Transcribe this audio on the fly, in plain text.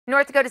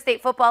North Dakota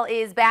State football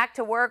is back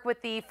to work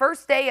with the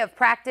first day of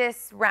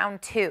practice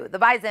round 2. The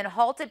Bison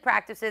halted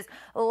practices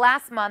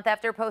last month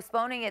after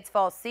postponing its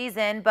fall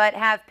season, but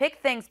have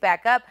picked things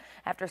back up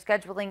after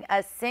scheduling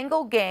a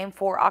single game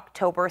for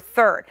October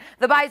 3rd.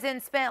 The Bison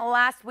spent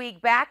last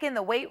week back in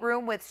the weight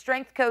room with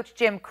strength coach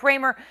Jim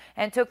Kramer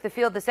and took the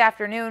field this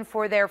afternoon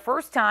for their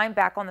first time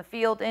back on the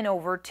field in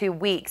over 2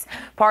 weeks.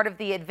 Part of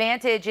the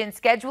advantage in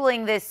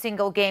scheduling this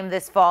single game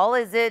this fall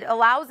is it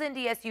allows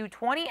NDSU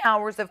 20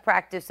 hours of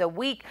practice a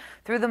week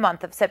through the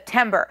month of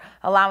September,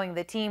 allowing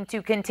the team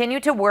to continue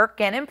to work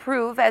and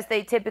improve as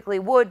they typically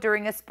would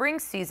during a spring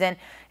season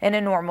in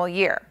a normal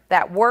year.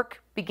 That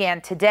work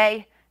began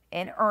today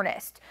in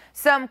earnest.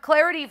 Some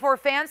clarity for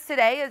fans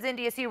today as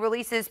NDSU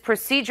releases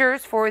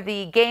procedures for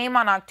the game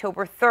on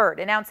October 3rd,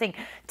 announcing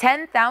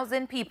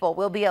 10,000 people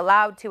will be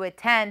allowed to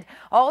attend.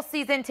 All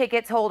season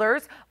tickets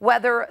holders,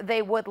 whether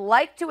they would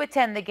like to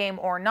attend the game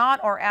or not,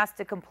 are asked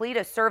to complete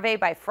a survey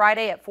by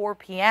Friday at 4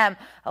 p.m.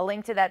 A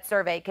link to that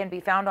survey can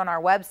be found on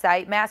our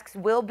website. Masks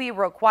will be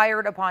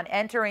required upon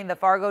entering the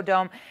Fargo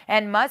Dome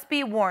and must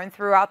be worn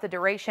throughout the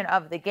duration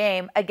of the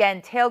game. Again,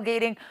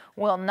 tailgating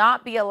will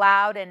not be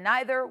allowed, and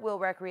neither will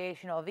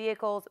recreational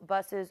vehicles,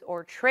 buses,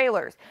 or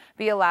trailers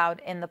be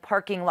allowed in the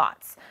parking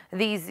lots.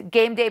 These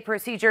game day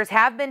procedures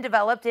have been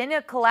developed in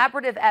a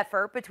collaborative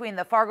effort between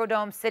the Fargo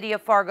Dome, City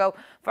of Fargo,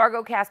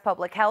 FargoCast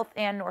Public Health,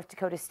 and North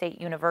Dakota State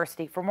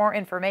University. For more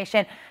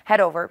information,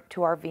 head over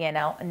to our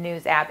VNL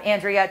News app.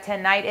 Andrea,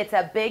 tonight it's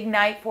a big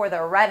night for the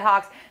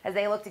Redhawks as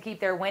they look to keep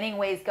their winning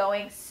ways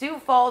going. Sioux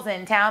Falls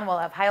in town. We'll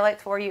have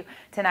highlights for you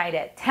tonight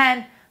at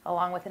 10.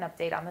 Along with an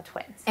update on the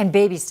Twins. And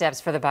baby steps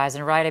for the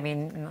Bison, right? I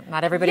mean,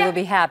 not everybody will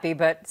be happy,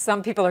 but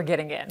some people are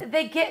getting in.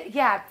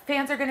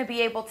 Fans are going to be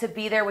able to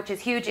be there, which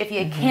is huge. If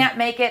you can't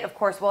make it, of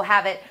course, we'll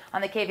have it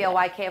on the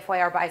KVLY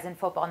KFYR Bison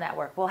Football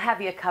Network. We'll have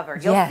you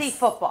covered. You'll see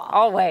football.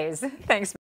 Always. Thanks.